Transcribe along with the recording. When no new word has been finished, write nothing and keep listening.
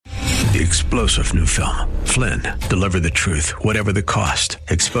the explosive new film, Flynn, deliver the truth, whatever the cost.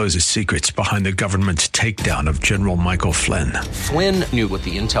 Exposes secrets behind the government's takedown of General Michael Flynn. Flynn knew what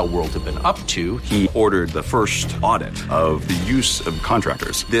the intel world had been up to. He ordered the first audit of the use of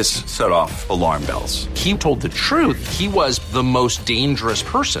contractors. This set off alarm bells. He told the truth. He was the most dangerous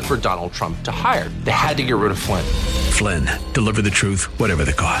person for Donald Trump to hire. They had to get rid of Flynn. Flynn, deliver the truth, whatever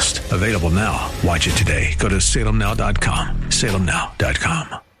the cost. Available now. Watch it today. Go to salemnow.com.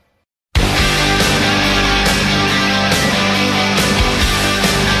 salemnow.com.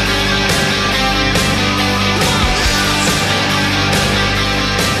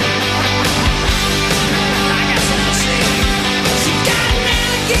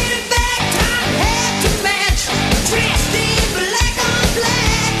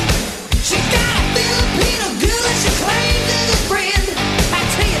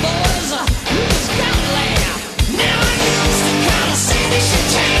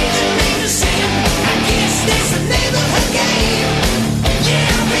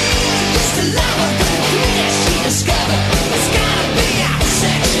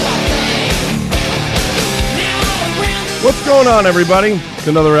 What's going on, everybody? It's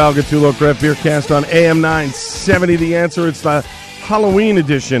another Al Gattullo Craft Beer Cast on AM 970. The Answer. It's the Halloween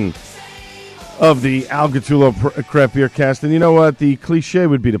edition of the Al Gattullo Craft Beer Cast. And you know what? The cliche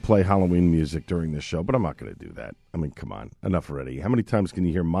would be to play Halloween music during this show, but I'm not going to do that. I mean, come on. Enough already. How many times can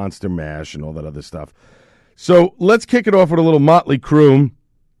you hear Monster Mash and all that other stuff? So let's kick it off with a little Motley Crue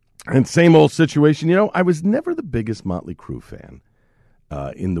and same old situation. You know, I was never the biggest Motley Crue fan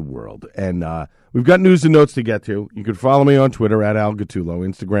in the world. And we've got news and notes to get to. You can follow me on Twitter at Al Gattullo,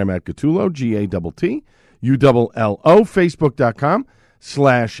 Instagram at Gattullo, GATTULLO,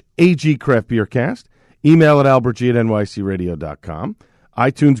 Facebook.com/AG Craft Beer Cast, email at albertg@nycradio.com,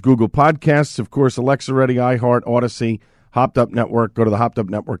 iTunes, Google Podcasts, of course, Alexa Ready, iHeart, Odyssey, Hopped Up Network. Go to the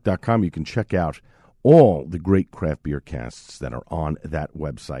hoppedupnetwork.com. You can check out all the great craft beer casts that are on that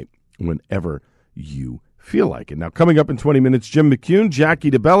website whenever you feel like it. Now, coming up in 20 minutes, Jim McCune,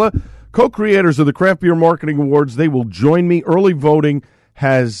 Jackie DeBella, co-creators of the Craft Beer Marketing Awards. They will join me. Early voting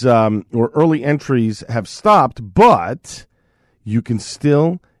has, or early entries have stopped, but you can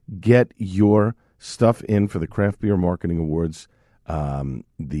still get your stuff in for the Craft Beer Marketing Awards.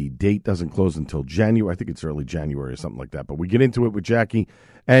 The date doesn't close until January. I think it's early January or something like that. But we get into it with Jackie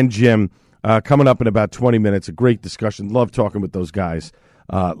and Jim coming up in about 20 minutes. A great discussion. Love talking with those guys.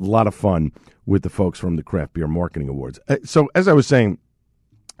 A lot of fun with the folks from the Craft Beer Marketing Awards. So, as I was saying,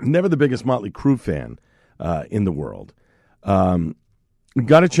 never the biggest Motley Crue fan in the world.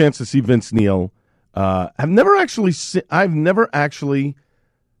 Got a chance to see Vince Neil. I never actually saw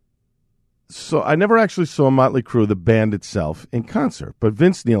Motley Crue, the band itself, in concert. But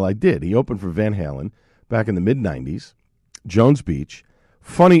Vince Neil, I did. He opened for Van Halen back in the mid-'90s, Jones Beach.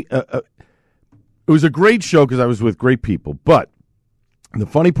 Funny, it was a great show because I was with great people. But the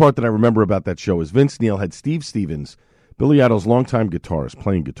funny part that I remember about that show is Vince Neil had Steve Stevens, Billy Idol's longtime guitarist,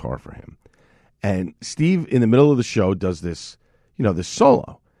 playing guitar for him. And Steve, in the middle of the show, does this, this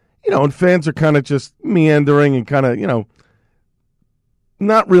solo. And fans are kind of just meandering and kind of,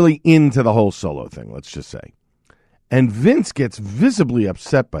 not really into the whole solo thing, let's just say. And Vince gets visibly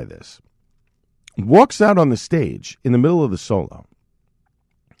upset by this, walks out on the stage in the middle of the solo,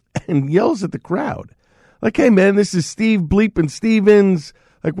 and yells at the crowd. Like, hey, man, this is Steve bleeping Stevens.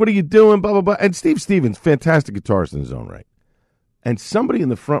 Like, what are you doing? Blah, blah, blah. And Steve Stevens, fantastic guitarist in his own right. And somebody in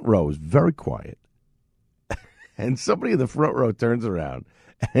the front row is very quiet. And somebody in the front row turns around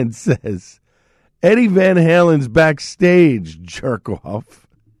and says, Eddie Van Halen's backstage, jerk off.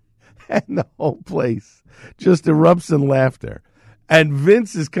 And the whole place just erupts in laughter. And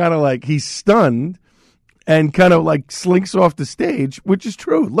Vince is kind of like, he's stunned and kind of like slinks off the stage, which is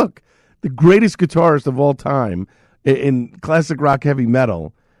true. Look, the greatest guitarist of all time in classic rock heavy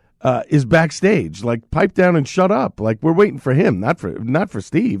metal is backstage. Like, pipe down and shut up. Like, we're waiting for him, not for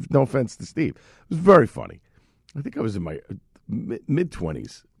Steve. No offense to Steve. It was very funny. I think I was in my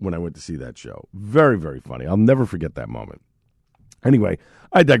mid-20s when I went to see that show. Very, very funny. I'll never forget that moment. Anyway,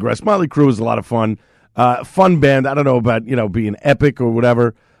 I digress. Motley Crue is a lot of fun. Fun band. I don't know about, being epic or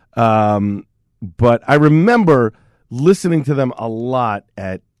whatever. But I remember listening to them a lot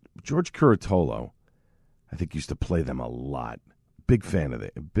at George Curatolo. I think used to play them a lot. Big fan of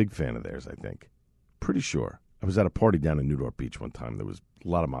theirs, I think. Pretty sure. I was at a party down in Newport Beach one time. There was a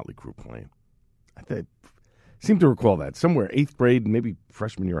lot of Motley Crue playing. I seem to recall that. Somewhere 8th grade, maybe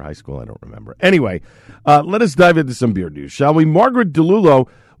freshman year of high school. I don't remember. Anyway, let us dive into some beer news, shall we? Margaret DeLulo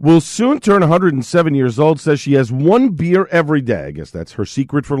will soon turn 107 years old, says she has one beer every day. I guess that's her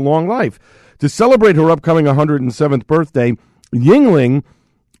secret for long life. To celebrate her upcoming 107th birthday, Yuengling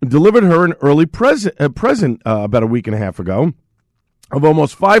delivered her an early present about a week and a half ago of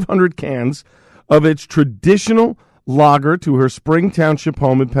almost 500 cans of its traditional lager to her Spring Township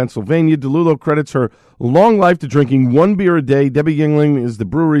home in Pennsylvania. DeLulo credits her long life to drinking one beer a day. Debbie Yingling is the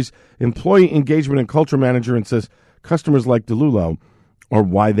brewery's employee engagement and culture manager and says customers like DeLulo are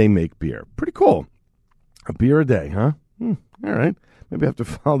why they make beer. Pretty cool. A beer a day, huh? All right. Maybe I have to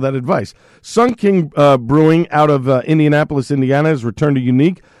follow that advice. Sun King Brewing out of Indianapolis, Indiana has returned a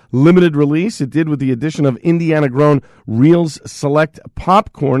unique limited release. It did with the addition of Indiana-grown Reels Select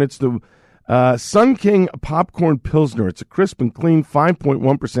Popcorn. It's the Sun King Popcorn Pilsner. It's a crisp and clean 5.1%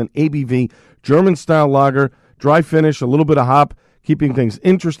 ABV German-style lager, dry finish, a little bit of hop, keeping things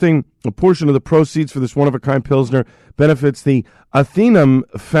interesting. A portion of the proceeds for this one-of-a-kind Pilsner benefits the Athenum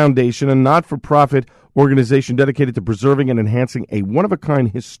Foundation, a not-for-profit organization dedicated to preserving and enhancing a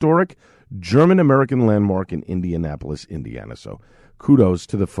one-of-a-kind historic German-American landmark in Indianapolis, Indiana. So kudos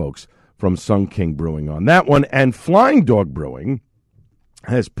to the folks from Sun King Brewing on that one. And Flying Dog Brewing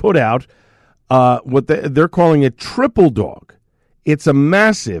has put out what they're calling a triple dog. It's a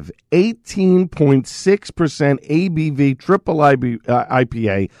massive 18.6% ABV triple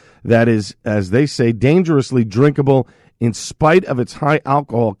IPA that is, as they say, dangerously drinkable in spite of its high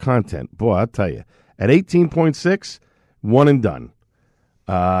alcohol content. Boy, I'll tell you, at 18.6, one and done.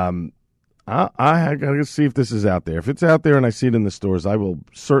 I got to see if this is out there. If it's out there and I see it in the stores, I will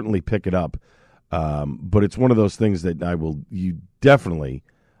certainly pick it up. But it's one of those things that you definitely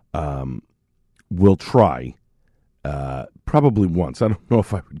will try. Probably once. I don't know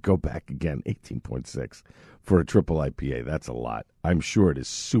if I would go back again. 18.6 for a triple IPA. That's a lot. I'm sure it is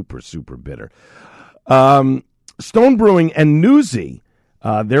super, super bitter. Stone Brewing and Newsy.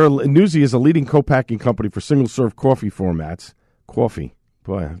 Newsy is a leading co-packing company for single-serve coffee formats. Coffee.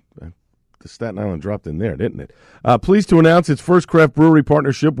 Boy, the Staten Island dropped in there, didn't it? Pleased to announce its first craft brewery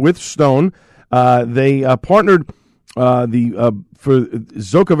partnership with Stone. They partnered for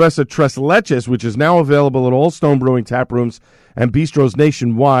Zocavesa Tres Leches, which is now available at all Stone Brewing tap rooms and bistros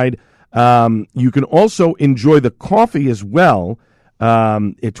nationwide. You can also enjoy the coffee as well.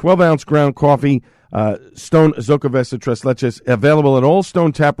 A 12-ounce ground coffee, Stone Zocavesa Tres Leches, available at all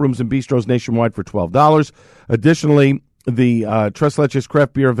Stone tap rooms and bistros nationwide for $12. Additionally, the Tres Leches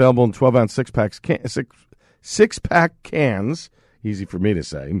craft beer available in 12-ounce six-pack cans, easy for me to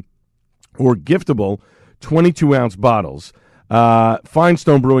say, or giftable 22-ounce bottles. Find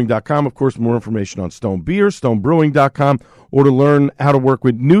stonebrewing.com, of course, more information on Stone Beer, stonebrewing.com, or to learn how to work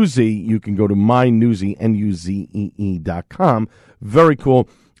with Newsy, you can go to mynewsy, NUZEE.com. Very cool.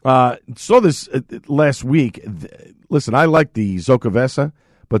 Saw this last week. Listen, I like the Zocavesa,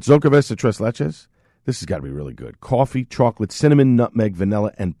 but Zocavesa Tres Leches, this has got to be really good. Coffee, chocolate, cinnamon, nutmeg,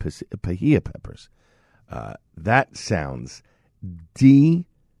 vanilla, and pahilla peppers. That sounds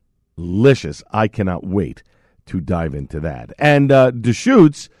delicious. I cannot wait to dive into that. And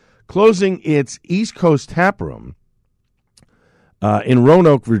Deschutes closing its East Coast tap room in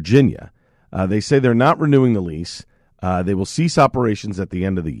Roanoke, Virginia. They say they're not renewing the lease. They will cease operations at the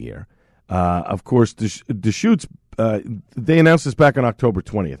end of the year. Of course, Deschutes, they announced this back on October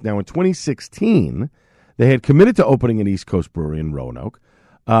 20th. Now, in 2016, they had committed to opening an East Coast brewery in Roanoke,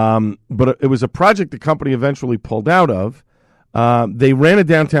 but it was a project the company eventually pulled out of. They ran a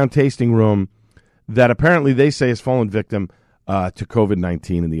downtown tasting room that apparently they say has fallen victim to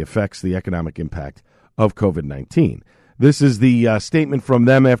COVID-19 and the economic impact of COVID-19. This is the statement from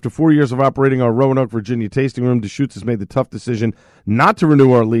them. After 4 years of operating our Roanoke, Virginia tasting room, Deschutes has made the tough decision not to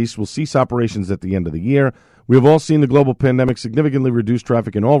renew our lease. We'll cease operations at the end of the year. We have all seen the global pandemic significantly reduce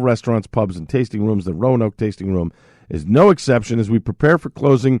traffic in all restaurants, pubs, and tasting rooms. The Roanoke tasting room is no exception. As we prepare for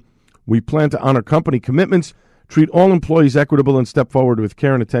closing, we plan to honor company commitments, treat all employees equitable, and step forward with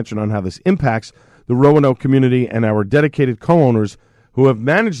care and attention on how this impacts the Roanoke community and our dedicated co-owners who have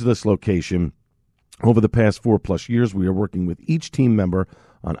managed this location over the past 4+ years. We are working with each team member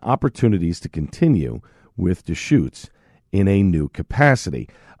on opportunities to continue with Deschutes in a new capacity.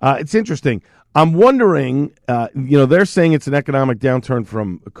 It's interesting. I'm wondering, they're saying it's an economic downturn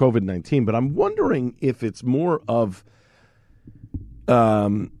from COVID-19, but I'm wondering if it's more of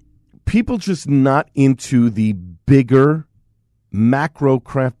people just not into the bigger macro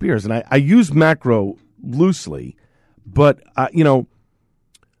craft beers. And I use macro loosely, but,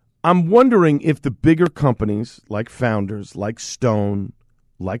 I'm wondering if the bigger companies like Founders, like Stone,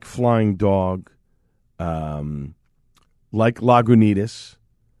 like Flying Dog, like Lagunitas,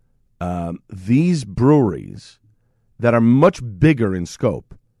 these breweries that are much bigger in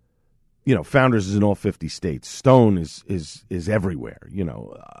scope, Founders is in all 50 states. Stone is everywhere.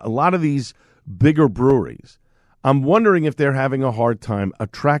 A lot of these bigger breweries, I'm wondering if they're having a hard time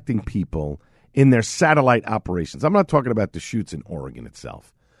attracting people in their satellite operations. I'm not talking about Deschutes in Oregon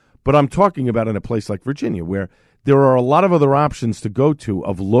itself, but I'm talking about in a place like Virginia where there are a lot of other options to go to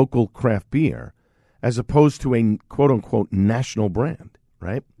of local craft beer as opposed to a quote-unquote national brand,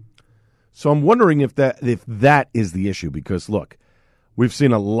 right? So I'm wondering if that is the issue because, look, we've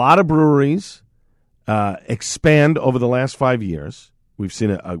seen a lot of breweries expand over the last 5 years. We've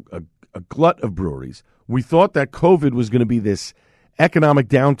seen a glut of breweries. We thought that COVID was going to be this economic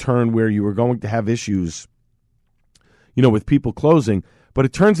downturn where you were going to have issues, with people closing, but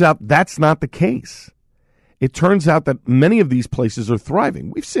it turns out that's not the case. It turns out that many of these places are thriving.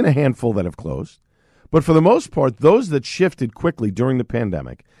 We've seen a handful that have closed, but for the most part, those that shifted quickly during the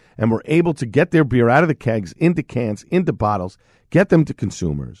pandemic and were able to get their beer out of the kegs, into cans, into bottles, get them to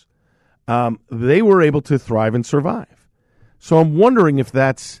consumers, they were able to thrive and survive. So I'm wondering if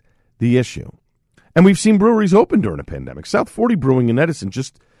that's the issue. And we've seen breweries open during a pandemic. South 40 Brewing in Edison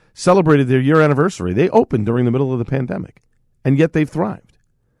just celebrated their year anniversary. They opened during the middle of the pandemic, and yet they've thrived.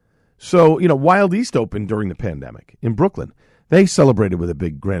 So, Wild East opened during the pandemic in Brooklyn. They celebrated with a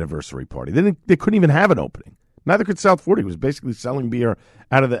big grand anniversary party. They couldn't even have an opening. Neither could South 40. It was basically selling beer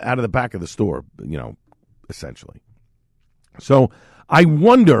out of the back of the store, essentially. So I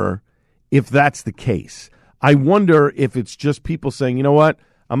wonder if that's the case. I wonder if it's just people saying, you know what,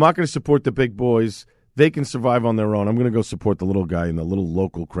 I'm not going to support the big boys. They can survive on their own. I'm going to go support the little guy and the little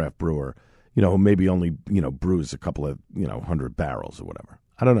local craft brewer, who maybe only, brews a couple of, 100 barrels or whatever.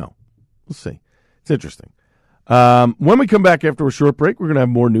 I don't know. We'll see. It's interesting. When we come back after a short break, we're going to have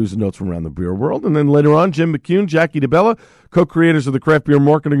more news and notes from around the beer world. And then later on, Jim McCune, Jackie DeBella, co-creators of the Craft Beer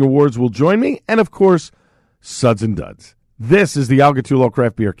Marketing Awards, will join me. And, of course, Suds and Duds. This is the Algatulo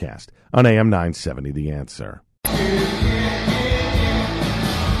Craft Beer Cast on AM 970, The Answer.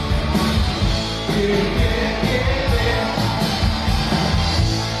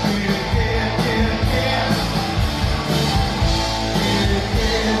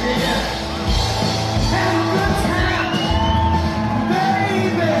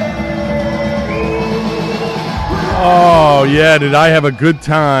 Oh, yeah, did I have a good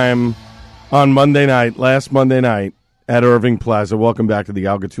time on last Monday night at Irving Plaza. Welcome back to the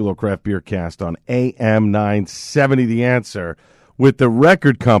Algatulo Craft Beer Cast on AM 970, The Answer, with the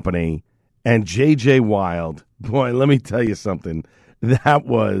Record Company and J.J. Wild. Boy, let me tell you something. That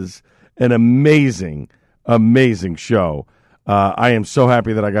was an amazing, amazing show. I am so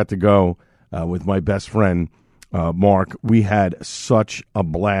happy that I got to go with my best friend, Mark. We had such a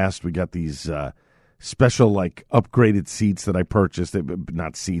blast. We got these special, upgraded seats that I purchased.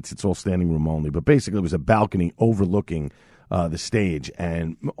 Not seats, it's all standing room only. But basically, it was a balcony overlooking the stage.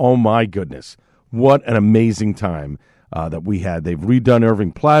 And, oh, my goodness, what an amazing time that we had. They've redone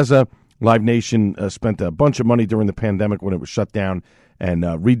Irving Plaza. Live Nation spent a bunch of money during the pandemic when it was shut down and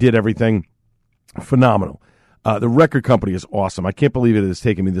redid everything. Phenomenal. The Record Company is awesome. I can't believe it has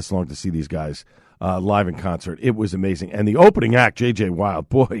taken me this long to see these guys live in concert. It was amazing. And the opening act, J.J. Wild,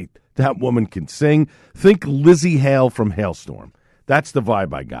 boy, that woman can sing. Think Lizzie Hale from Hailstorm. That's the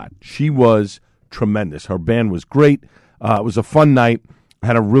vibe I got. She was tremendous. Her band was great. It was a fun night. I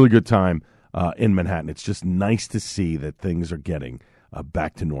had a really good time in Manhattan. It's just nice to see that things are getting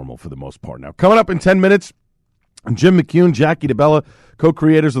back to normal for the most part. Now, coming up in 10 minutes, Jim McCune, Jackie DeBella,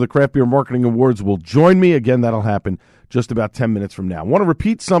 co-creators of the Craft Beer Marketing Awards, will join me. Again, that'll happen just about 10 minutes from now. I want to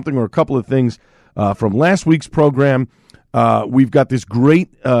repeat something or a couple of things from last week's program. We've got this great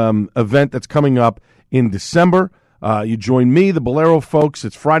event that's coming up in December. You join me, the Bolero folks.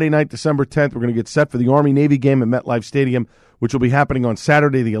 It's Friday night, December 10th. We're going to get set for the Army-Navy game at MetLife Stadium, which will be happening on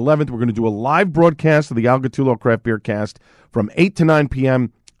Saturday the 11th. We're going to do a live broadcast of the Algatulo Craft Beer Cast from 8 to 9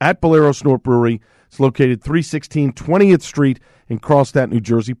 p.m. at Bolero Snort Brewery. It's located 316 20th Street in Carlstadt, New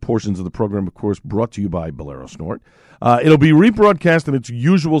Jersey. Portions of the program, of course, brought to you by Bolero Snort. It'll be rebroadcast in its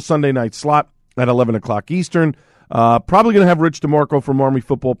usual Sunday night slot at 11 o'clock Eastern. Probably going to have Rich DeMarco from Army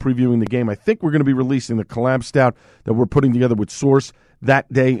Football previewing the game. I think we're going to be releasing the collab stout that we're putting together with Source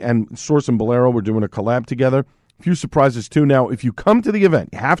that day. And Source and Bolero, we're doing a collab together. A few surprises, too. Now, if you come to the event,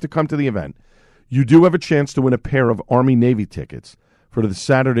 you have to come to the event, you do have a chance to win a pair of Army-Navy tickets for the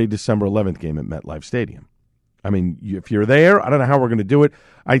Saturday, December 11th game at MetLife Stadium. I mean, if you're there, I don't know how we're going to do it.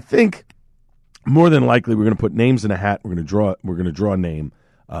 I think more than likely we're going to put names in a hat. We're going to draw a name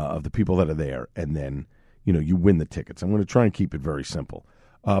of the people that are there, and then you win the tickets. I'm going to try and keep it very simple.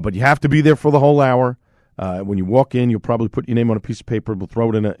 But you have to be there for the whole hour. When you walk in, you'll probably put your name on a piece of paper. We'll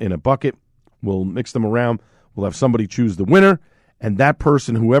throw it in a bucket. We'll mix them around. We'll have somebody choose the winner, and that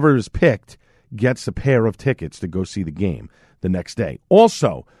person, whoever is picked, gets a pair of tickets to go see the game the next day.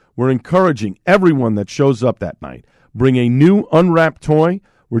 Also, we're encouraging everyone that shows up that night, bring a new unwrapped toy.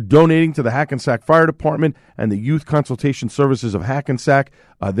 We're donating to the Hackensack Fire Department and the Youth Consultation Services of Hackensack.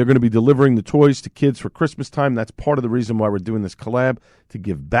 They're going to be delivering the toys to kids for Christmas time. That's part of the reason why we're doing this collab, to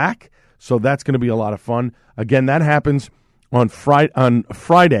give back. So that's going to be a lot of fun. Again, that happens on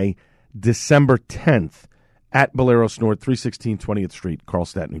Friday, December 10th at Boleros North, 316 20th Street,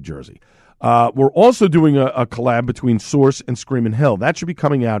 Carlstadt, New Jersey. We're also doing a collab between Source and Screamin' Hill. That should be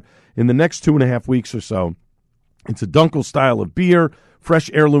coming out in the next 2.5 weeks or so. It's a Dunkel style of beer, fresh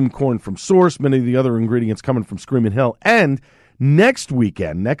heirloom corn from Source, many of the other ingredients coming from Screamin' Hill. And next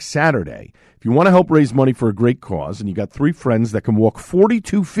weekend, next Saturday, if you want to help raise money for a great cause and you got 3 friends that can walk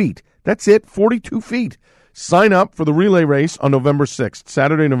 42 feet, that's it, 42 feet. Sign up for the relay race on November 6th,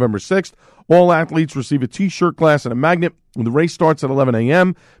 Saturday, November 6th. All athletes receive a T-shirt, glass, and a magnet. The race starts at 11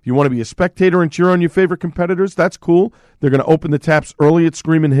 a.m. If you want to be a spectator and cheer on your favorite competitors, that's cool. They're going to open the taps early at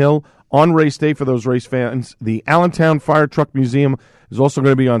Screamin' Hill on race day for those race fans. The Allentown Fire Truck Museum is also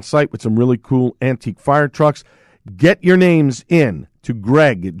going to be on site with some really cool antique fire trucks. Get your names in to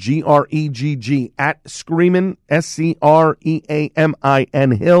Greg, Gregg, at Screamin',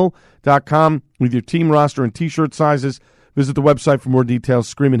 SCREAMIN Hill.com with your team roster and T-shirt sizes. Visit the website for more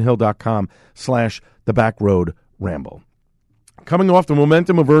details, screaminhill.com/thebackroadramble. Coming off the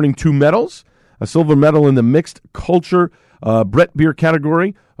momentum of earning 2 medals, a silver medal in the mixed culture Brett beer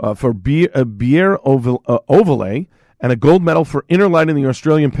category for Bière Ovale, and a gold medal for Inner Light in the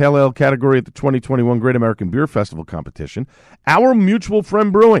Australian Pale Ale category at the 2021 Great American Beer Festival competition. Our Mutual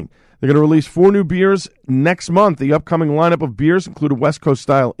Friend Brewing, they're going to release 4 new beers next month. The upcoming lineup of beers include a West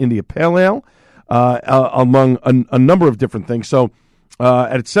Coast-style India Pale Ale, among a number of different things. So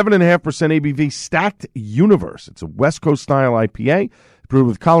at 7.5% ABV, Stacked Universe. It's a West Coast-style IPA brewed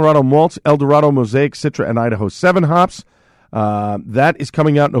with Colorado malts, El Dorado, Mosaic, Citra, and Idaho 7 hops. That is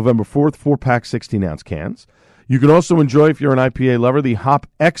coming out November 4th, 4-pack, 16-ounce cans. You can also enjoy, if you're an IPA lover, the Hop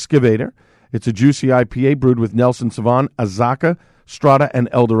Excavator. It's a juicy IPA brewed with Nelson Sauvin, Azacca, Strata, and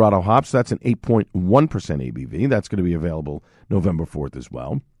El Dorado hops. That's an 8.1% ABV. That's going to be available November 4th as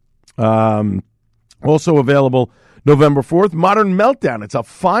well. Also available November 4th, Modern Meltdown. It's a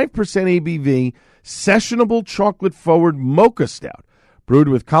 5% ABV, sessionable chocolate-forward mocha stout, brewed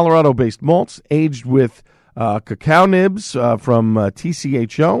with Colorado-based malts, aged with cacao nibs from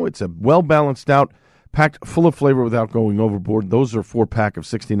TCHO. It's a well-balanced stout, packed full of flavor without going overboard. Those are 4-pack of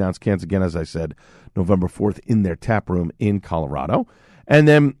 16-ounce cans, again, as I said, November 4th in their tap room in Colorado. And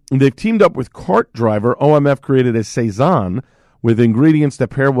then they've teamed up with Cart Driver. OMF created a Saison with ingredients that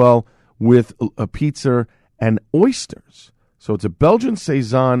pair well with a pizza and oysters. So it's a Belgian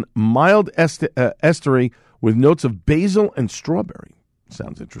Saison, mild estery with notes of basil and strawberry.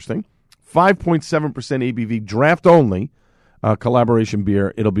 Sounds interesting. 5.7% ABV, draft only, collaboration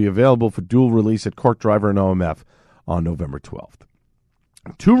beer. It'll be available for dual release at Cart Driver and OMF on November 12th.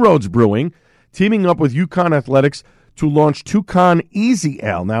 Two Roads Brewing, teaming up with UConn Athletics to launch Toucan Easy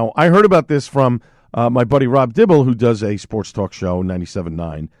Ale. Now, I heard about this from my buddy Rob Dibble, who does a sports talk show,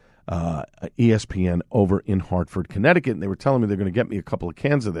 97.9 ESPN over in Hartford, Connecticut. And they were telling me they're going to get me a couple of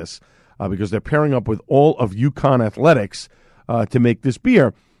cans of this because they're pairing up with all of UConn Athletics to make this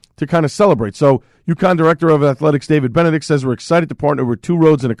beer to kind of celebrate. So UConn Director of Athletics David Benedict says we're excited to partner with Two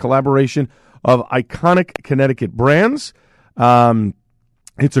Roads in a collaboration of iconic Connecticut brands.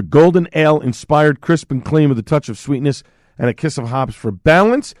 It's a golden ale-inspired, crisp and clean with a touch of sweetness and a kiss of hops for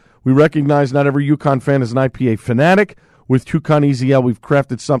balance. We recognize not every UConn fan is an IPA fanatic. With Toucan Easy Ale, we've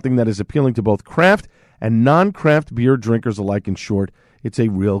crafted something that is appealing to both craft and non-craft beer drinkers alike. In short, it's a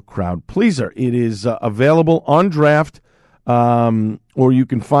real crowd pleaser. It is available on draft, or you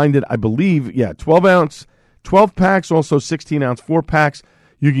can find it, I believe, 12-ounce, 12 packs, also 16-ounce 4-packs.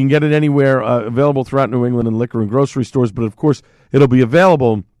 You can get it anywhere, available throughout New England in liquor and grocery stores, but of course, it'll be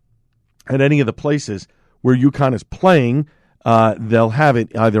available at any of the places where UConn is playing. They'll have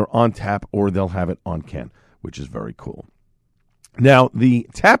it either on tap or they'll have it on can, which is very cool. Now, the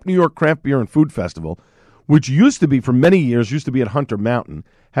Tap New York Craft Beer and Food Festival, which used to be for many years, used to be at Hunter Mountain,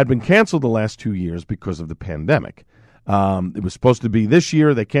 had been canceled the last 2 years because of the pandemic. It was supposed to be this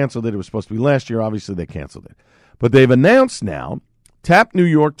year. They canceled it. It was supposed to be last year. Obviously, they canceled it. But they've announced now Tap New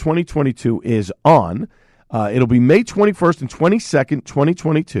York 2022 is on. It'll be May 21st and 22nd,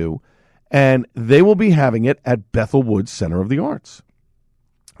 2022, and they will be having it at Bethel Woods Center of the Arts.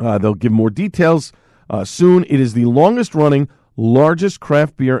 They'll give more details soon. It is the longest-running, largest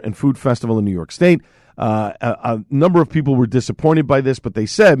craft beer and food festival in New York State. A number of people were disappointed by this, but they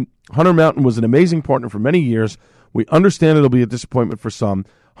said Hunter Mountain was an amazing partner for many years. We understand it'll be a disappointment for some.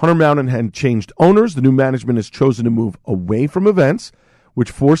 Hunter Mountain had changed owners. The new management has chosen to move away from events.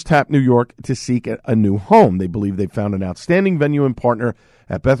 which forced Tap New York to seek a new home. They believe they found an outstanding venue and partner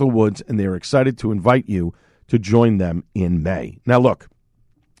at Bethel Woods, and they are excited to invite you to join them in May. Now, look,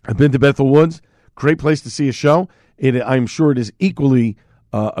 I've been to Bethel Woods. Great place to see a show. I'm sure it is equally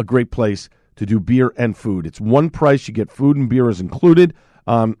a great place to do beer and food. It's one price. You get food and beer is included.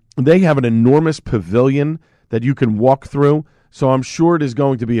 They have an enormous pavilion that you can walk through, so I'm sure it is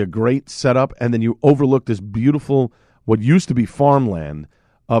going to be a great setup. And then you overlook this beautiful, what used to be farmland,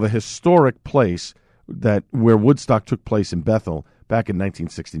 of a historic place where Woodstock took place in Bethel back in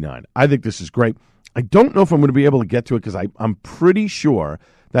 1969. I think this is great. I don't know if I'm going to be able to get to it because I'm pretty sure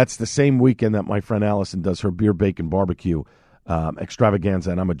that's the same weekend that my friend Allison does her beer, bacon, barbecue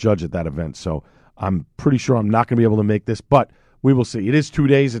extravaganza, and I'm a judge at that event. So I'm pretty sure I'm not going to be able to make this, but we will see. It is 2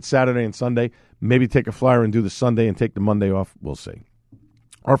 days. It's Saturday and Sunday. Maybe take a flyer and do the Sunday and take the Monday off. We'll see.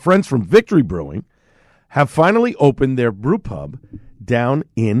 Our friends from Victory Brewing have finally opened their brew pub down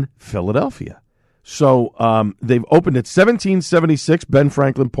in Philadelphia. So they've opened at 1776 Ben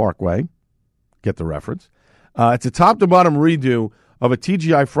Franklin Parkway. Get the reference. It's a top-to-bottom redo of a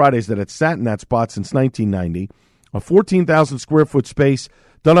TGI Fridays that had sat in that spot since 1990. A 14,000-square-foot space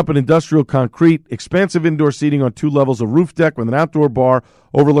done up in industrial concrete, expansive indoor seating on 2 levels, a roof deck with an outdoor bar,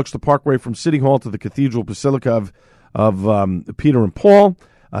 overlooks the parkway from City Hall to the Cathedral Basilica of Peter and Paul.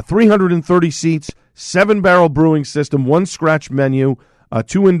 330 seats, 7-barrel brewing system, 1 scratch menu,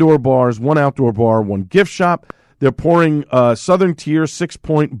 2 indoor bars, 1 outdoor bar, 1 gift shop. They're pouring Southern Tier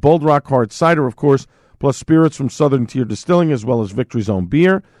 6-point Bold Rock hard cider, of course, plus spirits from Southern Tier Distilling, as well as Victory's own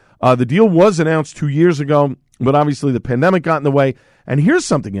beer. The deal was announced 2 years ago, but obviously the pandemic got in the way. And here's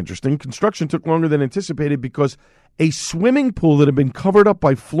something interesting. Construction took longer than anticipated because a swimming pool that had been covered up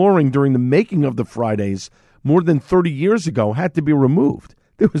by flooring during the making of the Fridays more than 30 years ago had to be removed.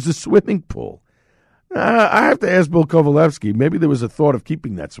 There was a swimming pool. I have to ask Bill Kovalevsky. Maybe there was a thought of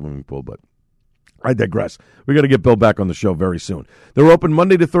keeping that swimming pool, but I digress. We got to get Bill back on the show very soon. They're open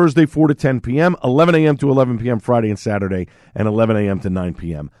Monday to Thursday, 4 to 10 p.m., 11 a.m. to 11 p.m. Friday and Saturday, and 11 a.m. to 9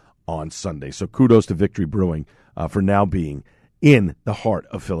 p.m. on Sunday. So kudos to Victory Brewing for now being in the heart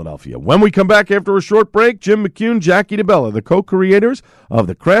of Philadelphia. When we come back after a short break, Jim McCune, Jackie DeBella, the co-creators of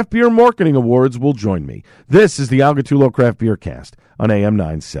the Craft Beer Marketing Awards, will join me. This is the Al Gattullo Craft Beer Cast on AM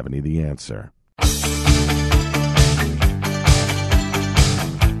 970, The Answer.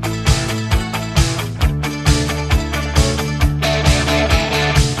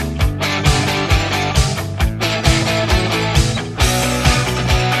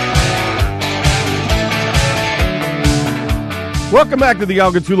 Welcome back to the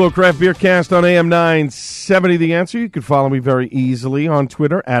Al Gattullo Craft Beer Cast on AM 970 The Answer. You can follow me very easily on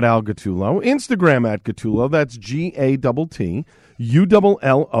Twitter at Al Gattullo, Instagram at Gattullo, that's GATTULLO,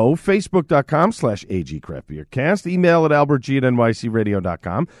 Facebook.com/AG Craft Beer Cast, email at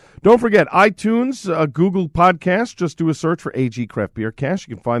albertg@nycradio.com. Don't forget iTunes, Google Podcasts, just do a search for AG Craft Beer Cast.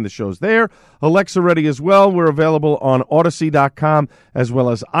 You can find the shows there. Alexa ready as well. We're available on Odyssey.com as well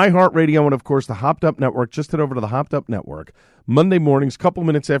as iHeartRadio and, of course, the Hopped Up Network. Just head over to the Hopped Up Network. Monday mornings, couple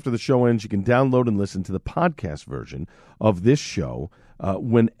minutes after the show ends, you can download and listen to the podcast version of this show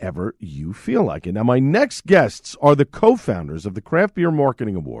whenever you feel like it. Now, my next guests are the co-founders of the Craft Beer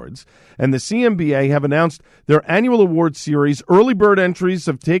Marketing Awards, and the CMBA have announced their annual award series. Early bird entries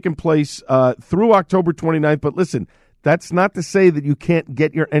have taken place through October 29th, but listen, that's not to say that you can't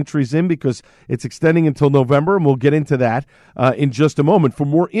get your entries in because it's extending until November, and we'll get into that in just a moment. For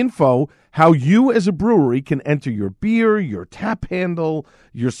more info, how you as a brewery can enter your beer, your tap handle,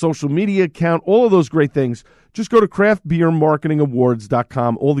 your social media account, all of those great things, just go to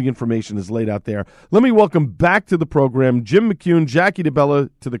craftbeermarketingawards.com. All the information is laid out there. Let me welcome back to the program Jim McCune, Jackie DeBella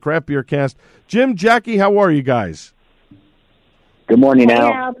to the Craft Beer Cast. Jim, Jackie, how are you guys? Good morning, Al.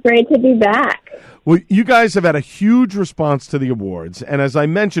 Hey, Al. It's great to be back. Well, you guys have had a huge response to the awards, and as I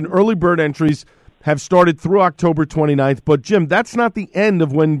mentioned, early bird entries have started through October 29th, but Jim, that's not the end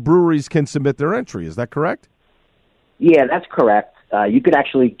of when breweries can submit their entry. Is that correct? Yeah, that's correct. You could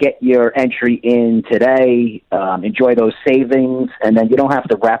actually get your entry in today, enjoy those savings, and then you don't have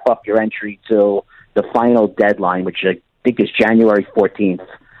to wrap up your entry till the final deadline, which I think is January 14th.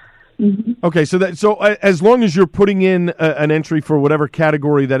 Mm-hmm. Okay, so as long as you're putting in an entry for whatever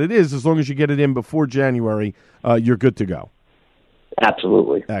category that it is, as long as you get it in before January, you're good to go.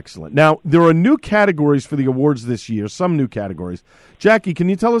 Absolutely. Excellent. Now, there are new categories for the awards this year, some new categories. Jackie, can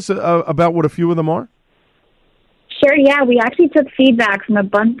you tell us about what a few of them are? Sure, yeah. We actually took feedback from a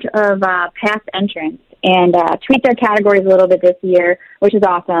bunch of past entrants and tweaked our categories a little bit this year, which is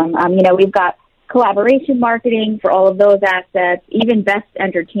awesome. We've got collaboration marketing for all of those assets, even best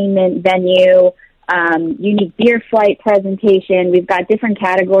entertainment venue, unique beer flight presentation. We've got different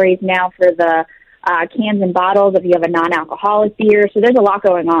categories now for the cans and bottles if you have a non-alcoholic beer. So there's a lot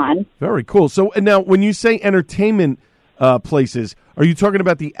going on. Very cool. So and now when you say entertainment places, are you talking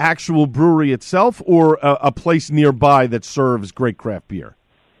about the actual brewery itself or a place nearby that serves great craft beer?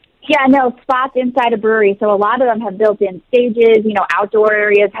 Yeah, no, spots inside a brewery. So a lot of them have built-in stages. Outdoor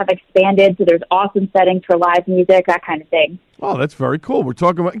areas have expanded. So there's awesome settings for live music, that kind of thing. Oh, that's very cool. We're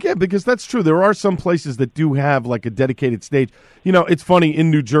talking about, because that's true. There are some places that do have like a dedicated stage. It's funny, in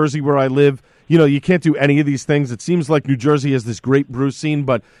New Jersey where I live, you can't do any of these things. It seems like New Jersey has this great brew scene,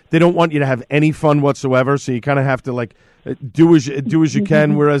 but they don't want you to have any fun whatsoever. So you kind of have to do as you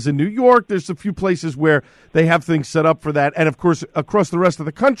can. Whereas in New York, there's a few places where they have things set up for that. And of course, across the rest of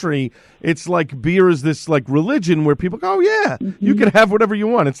the country, it's like beer is this like religion where people go, oh yeah, you can have whatever you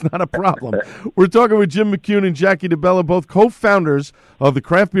want. It's not a problem. We're talking with Jim McCune and Jackie DeBella, both co-founders of the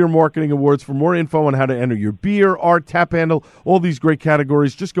Craft Beer Marketing Awards. For more info on how to enter your beer, art, tap handle, all these great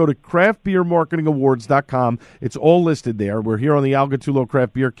categories, just go to craftbeermarketingawards.com. It's all listed there. We're here on the Al Gattullo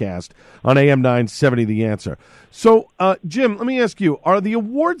Craft Beer Cast on AM 970 The Answer. So, Jim, let me ask you, are the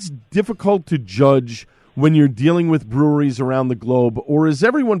awards difficult to judge when you're dealing with breweries around the globe, or is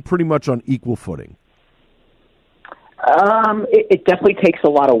everyone pretty much on equal footing? It definitely takes a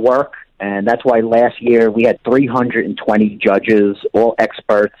lot of work, and that's why last year we had 320 judges, all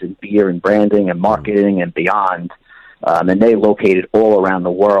experts in beer and branding and marketing and beyond, and they located all around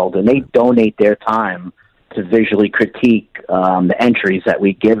the world, and they donate their time to visually critique the entries that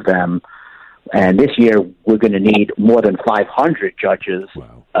we give them. And this year, we're going to need more than 500 judges.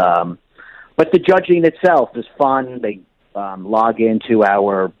 Wow. But the judging itself is fun. They log into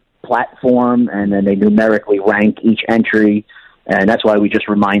our platform, and then they numerically rank each entry. And that's why we just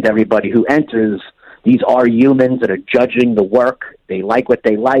remind everybody who enters, these are humans that are judging the work. They like what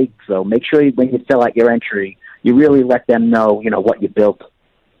they like. So make sure when you fill out your entry, you really let them know, what you built.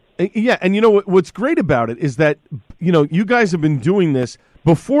 Yeah, and what's great about it is that, you guys have been doing this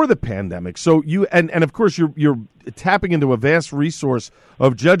before the pandemic. So you and of course you're tapping into a vast resource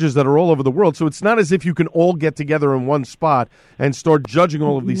of judges that are all over the world. So it's not as if you can all get together in one spot and start judging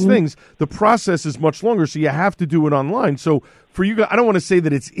all of these things. The process is much longer, so you have to do it online. So for you guys, I don't want to say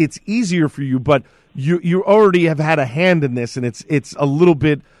that it's easier for you, but you already have had a hand in this, and it's a little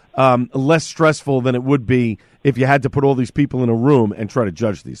bit less stressful than it would be if you had to put all these people in a room and try to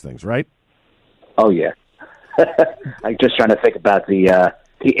judge these things, right? Oh yeah. I'm just trying to think about the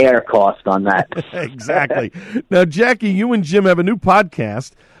air cost on that. Exactly. Now, Jackie, you and Jim have a new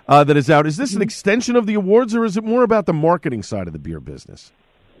podcast that is out. Is this an extension of the awards, or is it more about the marketing side of the beer business?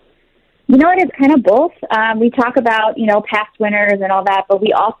 It's kind of both. We talk about, past winners and all that, but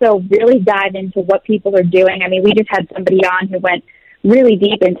we also really dive into what people are doing. I mean, we just had somebody on who went really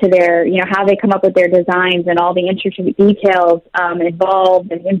deep into their, how they come up with their designs and all the intricate details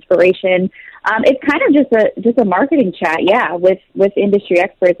involved and inspiration. It's kind of just a marketing chat, with industry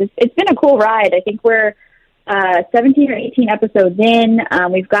experts. It's been a cool ride. I think we're 17 or 18 episodes in.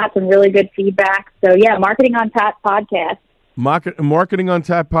 We've got some really good feedback. So Marketing on Tap podcast. Marketing on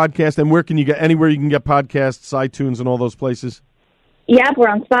Tap podcast. And where can you get? Anywhere you can get podcasts, iTunes, and all those places. Yep, we're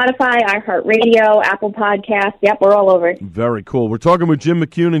on Spotify, iHeartRadio, Apple Podcasts. Yep, we're all over. Very cool. We're talking with Jim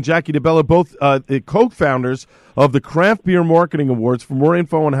McCune and Jackie DeBella, both the co-founders of the Craft Beer Marketing Awards. For more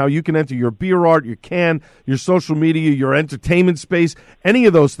info on how you can enter your beer art, your can, your social media, your entertainment space, any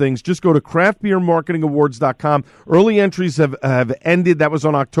of those things, just go to craftbeermarketingawards.com. Early entries have ended. That was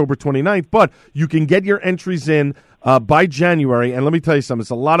on October 29th, but you can get your entries in by January. And let me tell you something,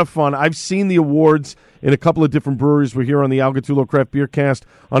 it's a lot of fun. I've seen the awards in a couple of different breweries. We're here on the Al Gattullo Craft Beer Cast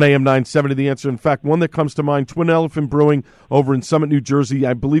on AM 970 The Answer. In fact, one that comes to mind, Twin Elephant Brewing over in Summit, New Jersey.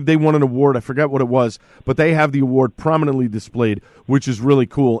 I believe they won an award. I forget what it was, but they have the award prominently displayed, which is really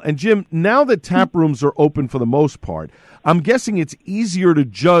cool. And Jim, now that tap rooms are open for the most part, I'm guessing it's easier to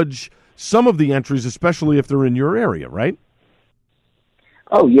judge some of the entries, especially if they're in your area, right?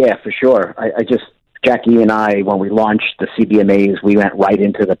 Oh, yeah, for sure. Jackie and I, when we launched the CBMAs, we went right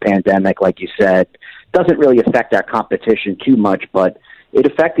into the pandemic, like you said. Doesn't really affect our competition too much, but it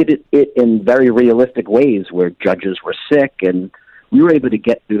affected it in very realistic ways where judges were sick, and we were able to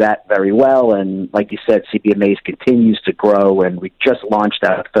get through that very well. And like you said, CBMAs continues to grow, and we just launched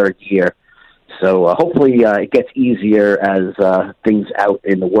our third year. So hopefully it gets easier as things out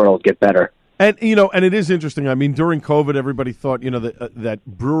in the world get better. And, and it is interesting. I mean, during COVID, everybody thought, that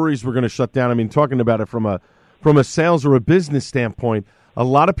breweries were going to shut down. I mean, talking about it from a sales or a business standpoint, a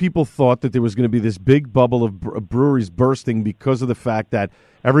lot of people thought that there was going to be this big bubble of breweries bursting because of the fact that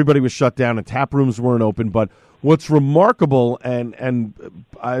everybody was shut down and tap rooms weren't open. But what's remarkable, and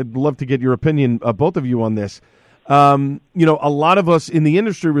I'd love to get your opinion, both of you, on this. A lot of us in the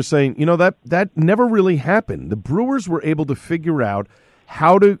industry were saying, that never really happened. The brewers were able to figure out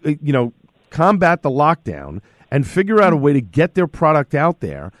how to, combat the lockdown and figure out a way to get their product out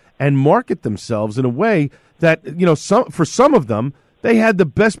there and market themselves in a way that, for some of them, they had the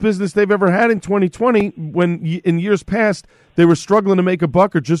best business they've ever had in 2020 when in years past they were struggling to make a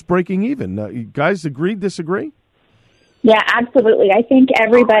buck or just breaking even. You guys agree, disagree? Yeah, absolutely. I think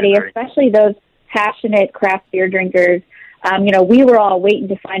everybody, especially those passionate craft beer drinkers, we were all waiting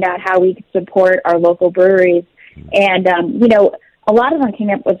to find out how we could support our local breweries. And, a lot of them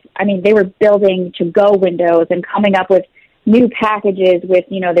came up with, they were building to-go windows and coming up with new packages with,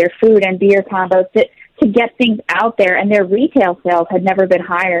 their food and beer combos to get things out there, and their retail sales had never been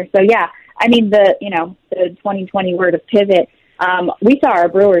higher. So, yeah, the 2020 word of pivot, we saw our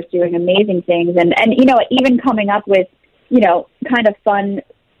brewers doing amazing things and even coming up with, kind of fun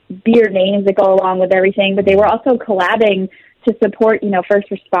beer names that go along with everything, but they were also collabing to support, first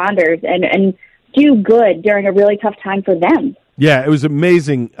responders and do good during a really tough time for them. Yeah, it was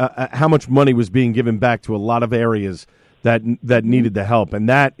amazing how much money was being given back to a lot of areas that needed the help, and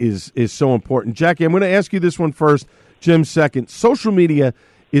that is so important. Jackie, I'm going to ask you this one first, Jim second. Social media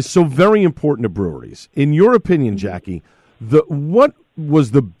is so very important to breweries. In your opinion, Jackie, what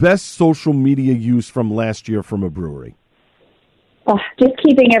was the best social media use from last year from a brewery? Oh, just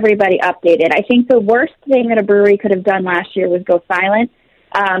keeping everybody updated. I think the worst thing that a brewery could have done last year was go silent.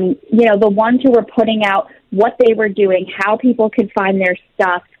 The ones who were putting out what they were doing, how people could find their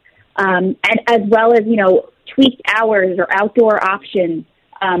stuff, and as well as, tweaked hours or outdoor options.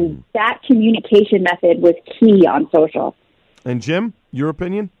 That communication method was key on social. And Jim, your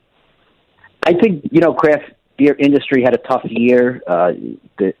opinion? I think, craft beer industry had a tough year.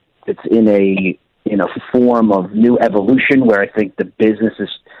 It's in a form of new evolution where I think the business is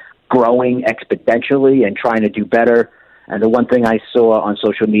growing exponentially and trying to do better. And the one thing I saw on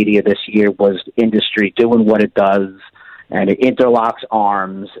social media this year was industry doing what it does, and it interlocks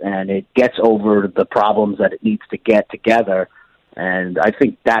arms, and it gets over the problems that it needs to get together. And I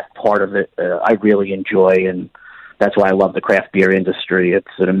think that part of it I really enjoy, and that's why I love the craft beer industry. It's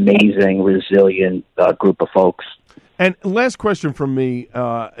an amazing, resilient group of folks. And last question from me,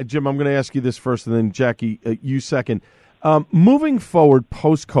 Jim, I'm going to ask you this first, and then Jackie, you second. Moving forward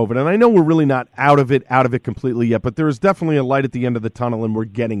post-COVID, and I know we're really not out of it completely yet, but there is definitely a light at the end of the tunnel, and we're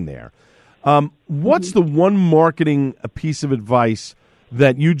getting there. What's the one marketing piece of advice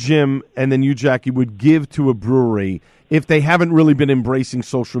that you, Jim, and then you, Jackie, would give to a brewery if they haven't really been embracing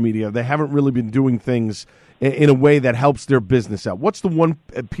social media, they haven't really been doing things in a way that helps their business out? What's the one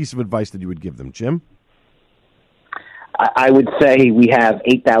piece of advice that you would give them, Jim? I would say we have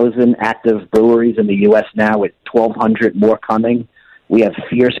 8,000 active breweries in the U.S. now, with 1,200 more coming. We have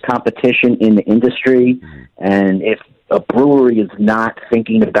fierce competition in the industry, and if a brewery is not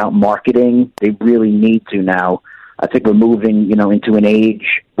thinking about marketing, they really need to now. I think we're moving, into an age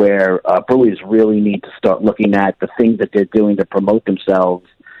where breweries really need to start looking at the things that they're doing to promote themselves,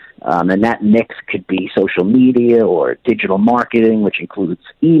 and that mix could be social media or digital marketing, which includes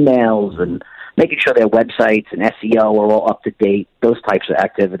emails and making sure their websites and SEO are all up to date, those types of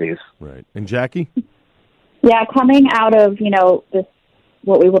activities. Right. And Jackie? Yeah, coming out of, this,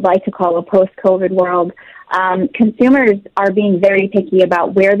 what we would like to call a post-COVID world, consumers are being very picky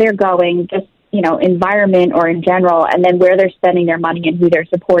about where they're going, just, environment or in general, and then where they're spending their money and who they're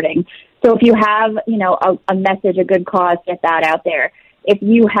supporting. So if you have, a message, a good cause, get that out there. If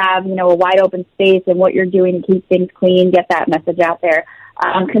you have, a wide open space and what you're doing to keep things clean, get that message out there.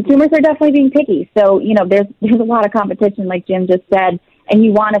 Consumers are definitely being picky. So, there's a lot of competition, like Jim just said, and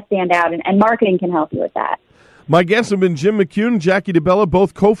you want to stand out, and marketing can help you with that. My guests have been Jim McCune and Jackie DeBella,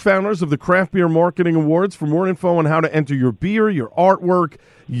 both co-founders of the Craft Beer Marketing Awards. For more info on how to enter your beer, your artwork,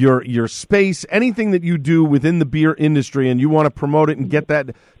 your space, anything that you do within the beer industry, and you want to promote it and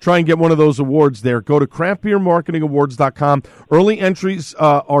try and get one of those awards there, go to craftbeermarketingawards.com. Early entries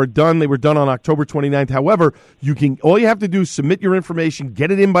are done. They were done on October 29th. However, all you have to do is submit your information,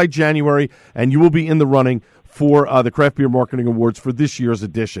 get it in by January, and you will be in the running for the Craft Beer Marketing Awards for this year's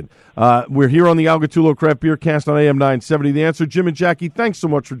edition. We're here on the Al Gattullo Craft Beer Cast on AM 970. The Answer. Jim and Jackie, thanks so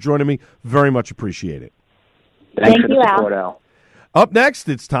much for joining me. Very much appreciate it. Thanks for the support, Al. Up next,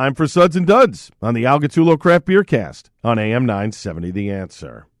 it's time for Suds and Duds on the Al Gattullo Craft Beer Cast on AM 970. The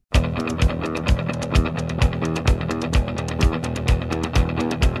Answer.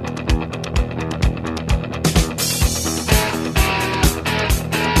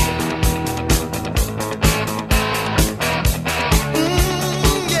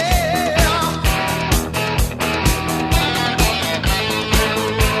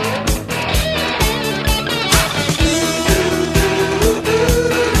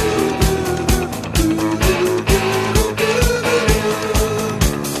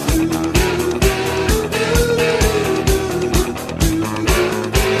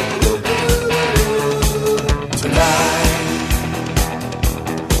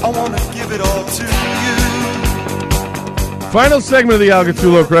 Final segment of the Al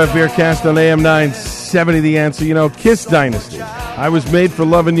Gattullo Craft Beer Cast on AM 970 The Answer. You know, Kiss Dynasty. I was made for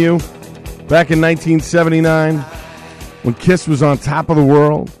loving you back in 1979 when Kiss was on top of the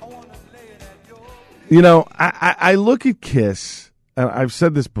world. You know, I look at Kiss, and I've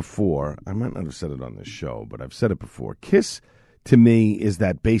said this before. I might not have said it on this show, but I've said it before. Kiss, to me, is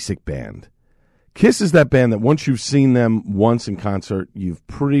that basic band. Kiss is that band that once you've seen them once in concert, you've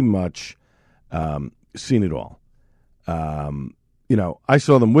pretty much seen it all. You know, I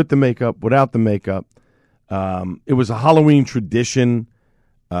saw them with the makeup, without the makeup. It was a Halloween tradition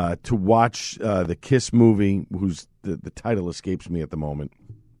to watch the Kiss movie, whose the title escapes me at the moment.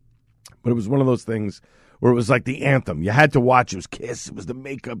 But it was one of those things where it was like the anthem. You had to watch. It was Kiss. It was the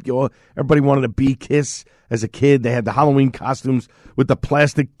makeup. Everybody wanted to be Kiss as a kid. They had the Halloween costumes with the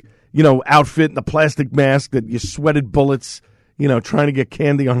plastic, outfit and the plastic mask that you sweated bullets, trying to get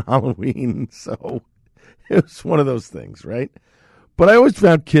candy on Halloween. So it was one of those things, right? But I always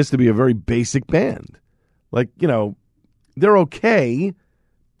found Kiss to be a very basic band. Like, they're okay,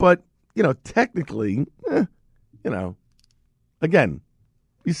 but, technically, again,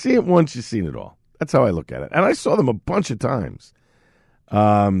 you see it once, you've seen it all. That's how I look at it. And I saw them a bunch of times.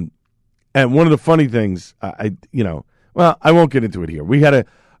 And one of the funny things, I won't get into it here. We had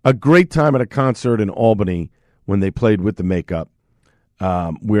a great time at a concert in Albany when they played with the makeup,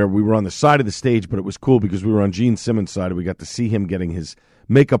 where we were on the side of the stage, but it was cool because we were on Gene Simmons' side, and we got to see him getting his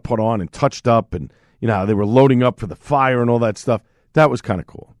makeup put on and touched up, and how they were loading up for the fire and all that stuff. That was kind of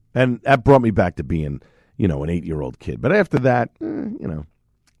cool. And that brought me back to being, an 8-year-old kid. But after that,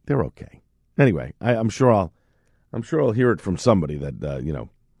 they're okay. Anyway, I'm sure I'll hear it from somebody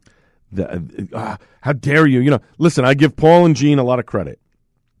that how dare you? Listen, I give Paul and Gene a lot of credit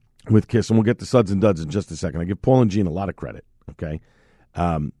with Kiss, and we'll get to Suds and Duds in just a second. I give Paul and Gene a lot of credit. Okay,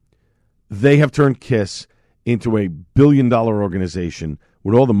 they have turned Kiss into a billion-dollar organization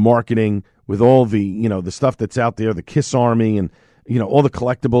with all the marketing, with all the the stuff that's out there, the Kiss Army, and all the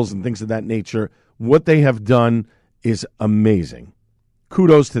collectibles and things of that nature. What they have done is amazing.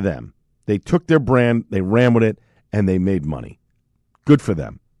 Kudos to them. They took their brand, they ran with it, and they made money. Good for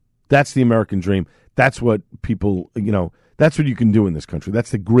them. That's the American dream. That's what people, that's what you can do in this country.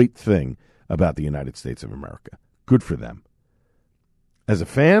 That's the great thing about the United States of America. Good for them. As a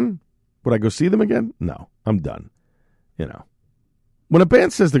fan, would I go see them again? No, I'm done. When a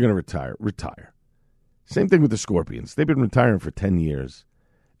band says they're going to retire. Same thing with the Scorpions. They've been retiring for 10 years.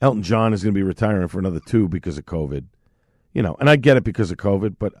 Elton John is going to be retiring for another 2 because of COVID. And I get it because of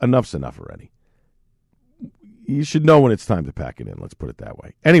COVID, but enough's enough already. You should know when it's time to pack it in, let's put it that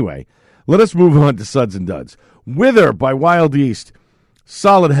way. Anyway, let us move on to Suds and Duds. Wither by Wild East.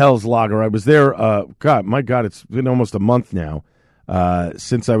 Solid Hell's Lager. I was there, it's been almost a month now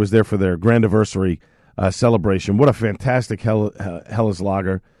since I was there for their grand anniversary celebration. What a fantastic Hell's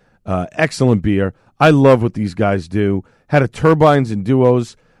Lager. Excellent beer. I love what these guys do. Had a Turbines and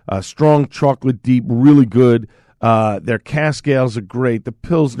Duos, strong chocolate deep, really good. Their cask ales are great. The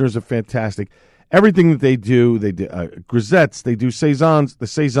Pilsners are fantastic. Everything that they do grisettes, they do saisons. The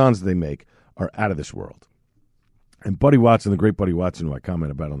saisons they make are out of this world. And Buddy Watson, the great Buddy Watson, who I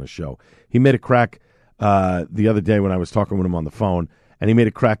comment about on the show, he made a crack the other day when I was talking with him on the phone, and he made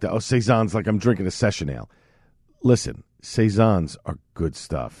a crack to, saisons like I'm drinking a session ale. Listen, saisons are good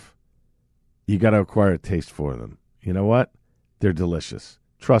stuff. You got to acquire a taste for them. You know what? They're delicious.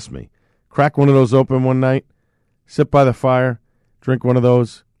 Trust me. Crack one of those open one night, sit by the fire, drink one of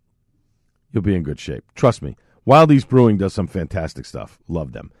those, you'll be in good shape. Trust me. Wild East Brewing does some fantastic stuff.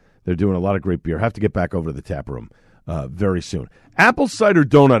 Love them. They're doing a lot of great beer. Have to get back over to the tap room very soon. Apple Cider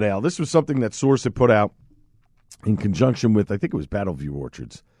Donut Ale. This was something that Source had put out in conjunction with, I think it was Battleview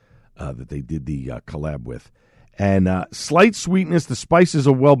Orchards that they did the collab with. And slight sweetness. The spices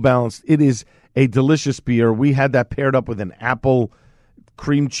are well balanced. It is a delicious beer. We had that paired up with an apple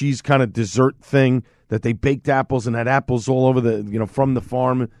cream cheese kind of dessert thing that they baked apples and had apples all over the, from the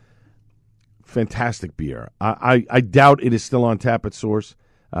farm. Fantastic beer. I doubt it is still on tap at Source.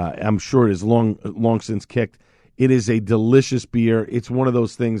 I'm sure it is long since kicked. It is a delicious beer. It's one of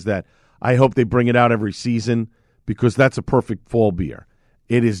those things that I hope they bring it out every season because that's a perfect fall beer.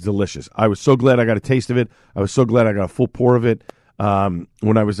 It is delicious. I was so glad I got a taste of it. I was so glad I got a full pour of it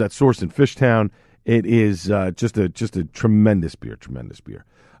when I was at Source in Fishtown. It is just a tremendous beer,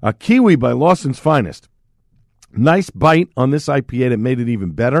 Kiwi by Lawson's Finest. Nice bite on this IPA that made it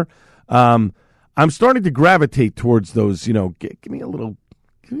even better. I'm starting to gravitate towards those, give me a little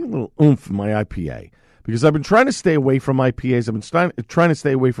oomph in my IPA because I've been trying to stay away from IPAs. I've been trying to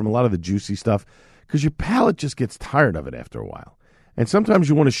stay away from a lot of the juicy stuff because your palate just gets tired of it after a while. And sometimes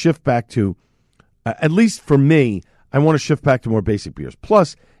you want to shift back to, at least for me, I want to shift back to more basic beers.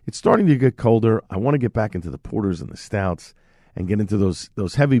 Plus, it's starting to get colder. I want to get back into the porters and the stouts and get into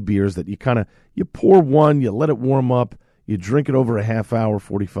those heavy beers that you pour one, you let it warm up, you drink it over a half hour,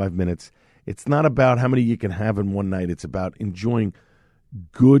 45 minutes. It's not about how many you can have in one night. It's about enjoying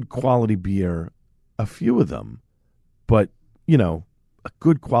good quality beer, a few of them, but, a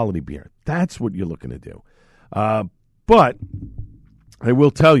good quality beer. That's what you're looking to do. But I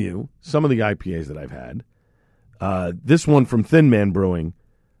will tell you, some of the IPAs that I've had, this one from Thin Man Brewing,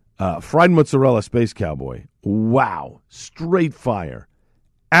 Fried Mozzarella Space Cowboy. Wow. Straight fire.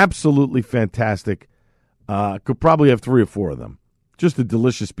 Absolutely fantastic. Could probably have 3 or 4 of them. Just a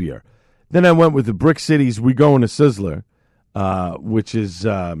delicious beer. Then I went with the Brick City's We Goin' to Sizzler, which is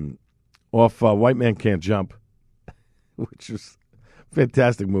off White Man Can't Jump, which is a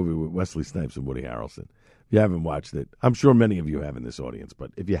fantastic movie with Wesley Snipes and Woody Harrelson. If you haven't watched it, I'm sure many of you have in this audience,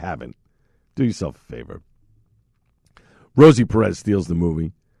 but if you haven't, do yourself a favor. Rosie Perez steals the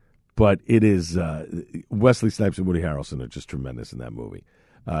movie, but it is Wesley Snipes and Woody Harrelson are just tremendous in that movie.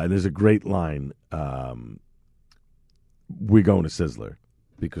 There's a great line, We're going to Sizzler,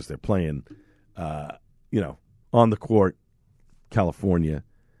 because they're playing, on the court, California,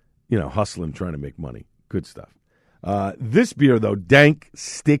 hustling, trying to make money. Good stuff. This beer, though, dank,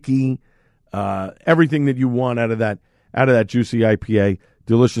 sticky, everything that you want out of that juicy IPA.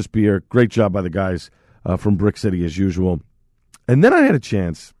 Delicious beer. Great job by the guys from Brick City, as usual. And then I had a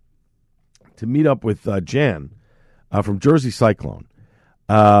chance to meet up with Jan from Jersey Cyclone.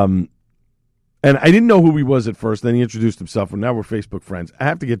 And I didn't know who he was at first. Then he introduced himself, and now we're Facebook friends. I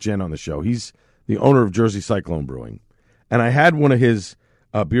have to get Jan on the show. He's the owner of Jersey Cyclone Brewing. And I had one of his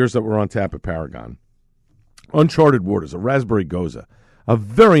beers that were on tap at Paragon. Uncharted Waters, a raspberry goza. A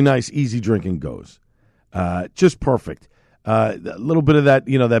very nice, easy-drinking goze. Just perfect. A little bit of that,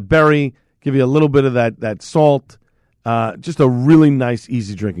 that berry, give you a little bit of that salt. Just a really nice,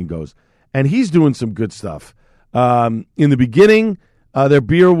 easy-drinking goze. And he's doing some good stuff. In the beginning, their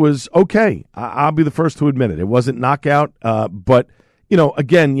beer was okay. I'll be the first to admit it. It wasn't knockout, but,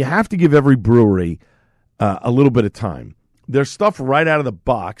 again, you have to give every brewery a little bit of time. Their stuff right out of the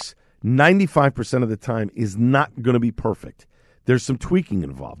box, 95% of the time, is not going to be perfect. There's some tweaking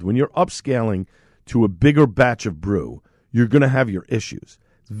involved. When you're upscaling to a bigger batch of brew, you're going to have your issues.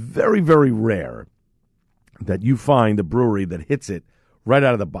 It's very, very rare that you find a brewery that hits it right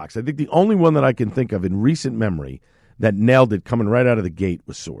out of the box. I think the only one that I can think of in recent memory that nailed it coming right out of the gate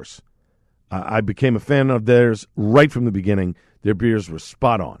was Source. I became a fan of theirs right from the beginning. Their beers were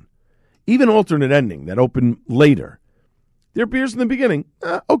spot on. Even Alternate Ending, that opened later, their beers in the beginning,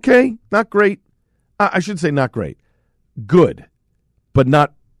 okay, not great. I should say not great. Good, but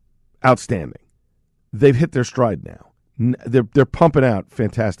not outstanding. They've hit their stride now. They're pumping out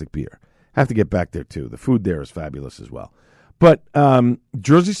fantastic beer. Have to get back there, too. The food there is fabulous as well. But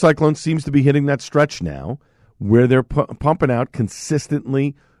Jersey Cyclone seems to be hitting that stretch now where they're pumping out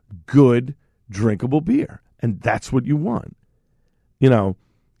consistently good, drinkable beer. And that's what you want.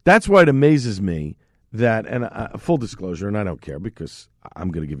 That's why it amazes me that, and full disclosure, and I don't care because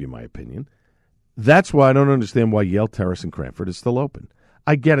I'm going to give you my opinion, that's why I don't understand why Yale Terrace in Cranford is still open.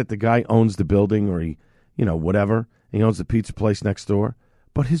 I get it. The guy owns the building or he, whatever. He owns the pizza place next door.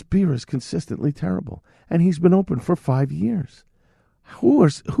 But his beer is consistently terrible. And he's been open for 5 years.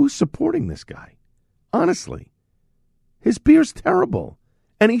 Who's supporting this guy? Honestly. His beer's terrible.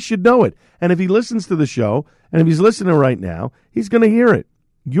 And he should know it. And if he listens to the show, and if he's listening right now, he's going to hear it.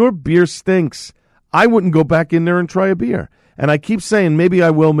 Your beer stinks. I wouldn't go back in there and try a beer. And I keep saying, maybe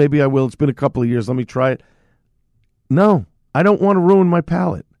I will, maybe I will. It's been a couple of years. Let me try it. No, I don't want to ruin my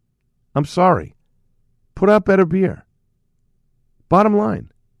palate. I'm sorry. Put out better beer. Bottom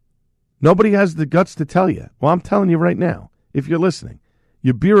line. Nobody has the guts to tell you. Well, I'm telling you right now, if you're listening,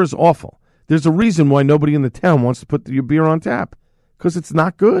 your beer is awful. There's a reason why nobody in the town wants to put your beer on tap. Because it's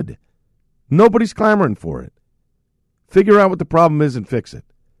not good. Nobody's clamoring for it. Figure out what the problem is and fix it.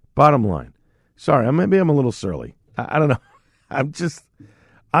 Bottom line. Sorry, maybe I'm a little surly. I don't know.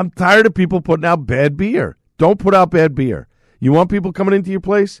 I'm tired of people putting out bad beer. Don't put out bad beer. You want people coming into your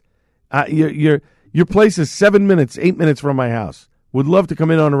place? Your place is 7 minutes, 8 minutes from my house. Would love to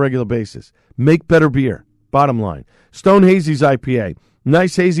come in on a regular basis. Make better beer. Bottom line. Stone Hazy's IPA.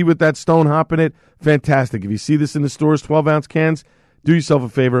 Nice hazy with that stone hop in it. Fantastic. If you see this in the stores, 12-ounce cans, do yourself a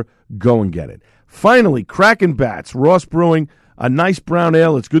favor. Go and get it. Finally, Kraken Bats. Ross Brewing. A nice brown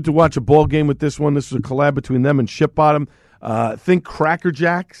ale. It's good to watch a ball game with this one. This is a collab between them and Ship Bottom. Think Cracker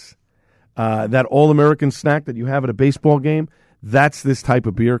Jacks. That all-American snack that you have at a baseball game. That's this type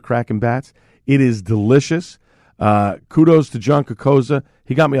of beer, Kraken Bats. It is delicious. Kudos to John Kokoza.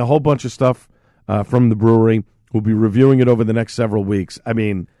 He got me a whole bunch of stuff from the brewery. We'll be reviewing it over the next several weeks. I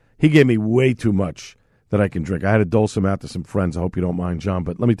mean, he gave me way too much that I can drink. I had to dole some out to some friends. I hope you don't mind, John.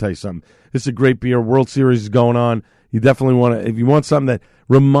 But let me tell you something. This is a great beer. World Series is going on. You definitely want to, if you want something that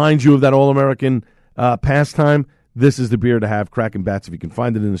reminds you of that All-American pastime, this is the beer to have. Kraken Bats. If you can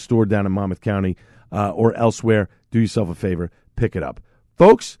find it in a store down in Monmouth County or elsewhere, do yourself a favor. Pick it up.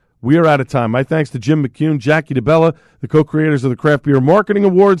 Folks, we are out of time. My thanks to Jim McCune, Jackie DeBella, the co-creators of the Craft Beer Marketing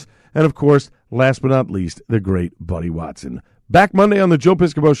Awards, and, of course, last but not least, the great Buddy Watson. Back Monday on the Joe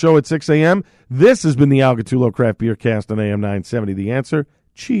Piscopo Show at 6 a.m. This has been the Al Gattullo Craft Beer Cast on AM 970. The Answer.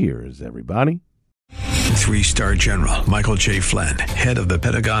 Cheers, everybody. 3-star General Michael J. Flynn, head of the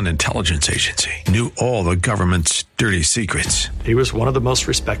Pentagon Intelligence Agency, knew all the government's dirty secrets. He was one of the most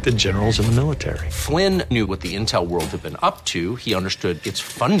respected generals in the military. Flynn knew what the intel world had been up to. He understood its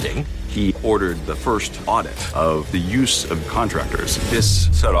funding. He ordered the first audit of the use of contractors. This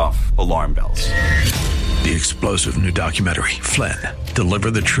set off alarm bells. The explosive new documentary, Flynn,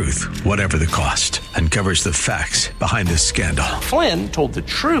 Deliver the Truth, Whatever the Cost, uncovers the facts behind this scandal. Flynn told the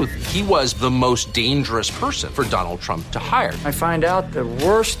truth. He was the most dangerous person for Donald Trump to hire. I find out the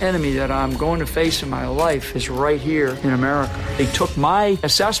worst enemy that I'm going to face in my life is right here in America. They took my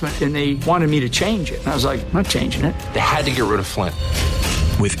assessment and they wanted me to change it. And I was like, I'm not changing it. They had to get rid of Flynn.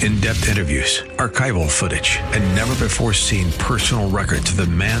 With in-depth interviews, archival footage, and never-before-seen personal records of the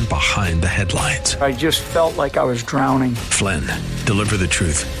man behind the headlines. I just felt like I was drowning. Flynn, Deliver the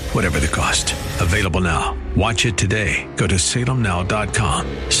Truth, Whatever the Cost. Available now. Watch it today. Go to salemnow.com.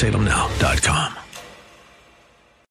 salemnow.com.